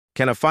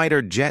Can a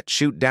fighter jet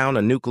shoot down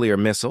a nuclear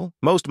missile?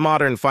 Most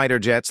modern fighter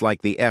jets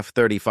like the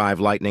F-35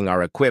 Lightning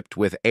are equipped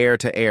with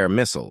air-to-air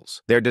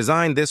missiles. They're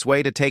designed this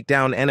way to take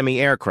down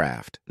enemy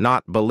aircraft,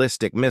 not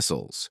ballistic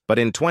missiles. But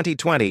in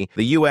 2020,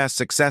 the U.S.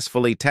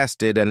 successfully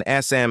tested an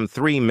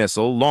SM-3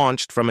 missile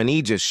launched from an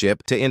Aegis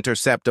ship to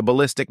intercept a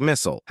ballistic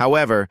missile.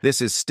 However,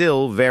 this is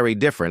still very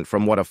different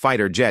from what a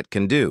fighter jet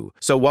can do.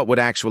 So what would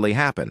actually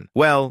happen?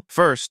 Well,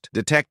 first,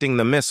 detecting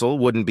the missile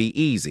wouldn't be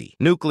easy.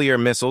 Nuclear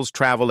missiles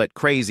travel at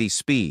crazy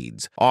speeds,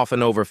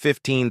 often over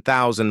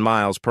 15,000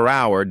 miles per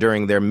hour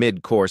during their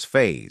mid-course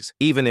phase.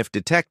 Even if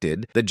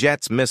detected, the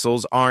jet's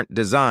missiles aren't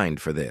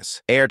designed for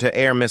this.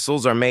 Air-to-air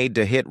missiles are made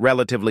to hit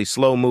relatively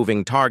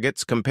slow-moving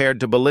targets compared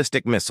to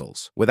ballistic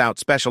missiles. Without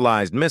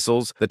specialized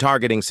missiles, the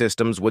targeting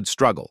systems would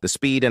struggle. The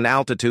speed and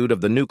altitude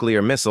of the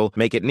nuclear missile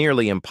make it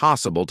nearly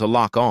impossible to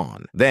lock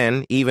on.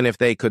 Then, even if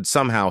they could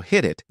somehow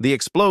hit it, the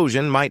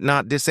explosion might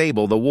not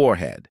disable the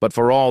warhead. But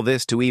for all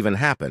this to even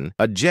happen,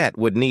 a jet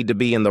would need to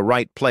be in the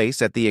right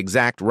place at the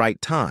exact right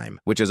time,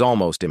 which is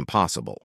almost impossible.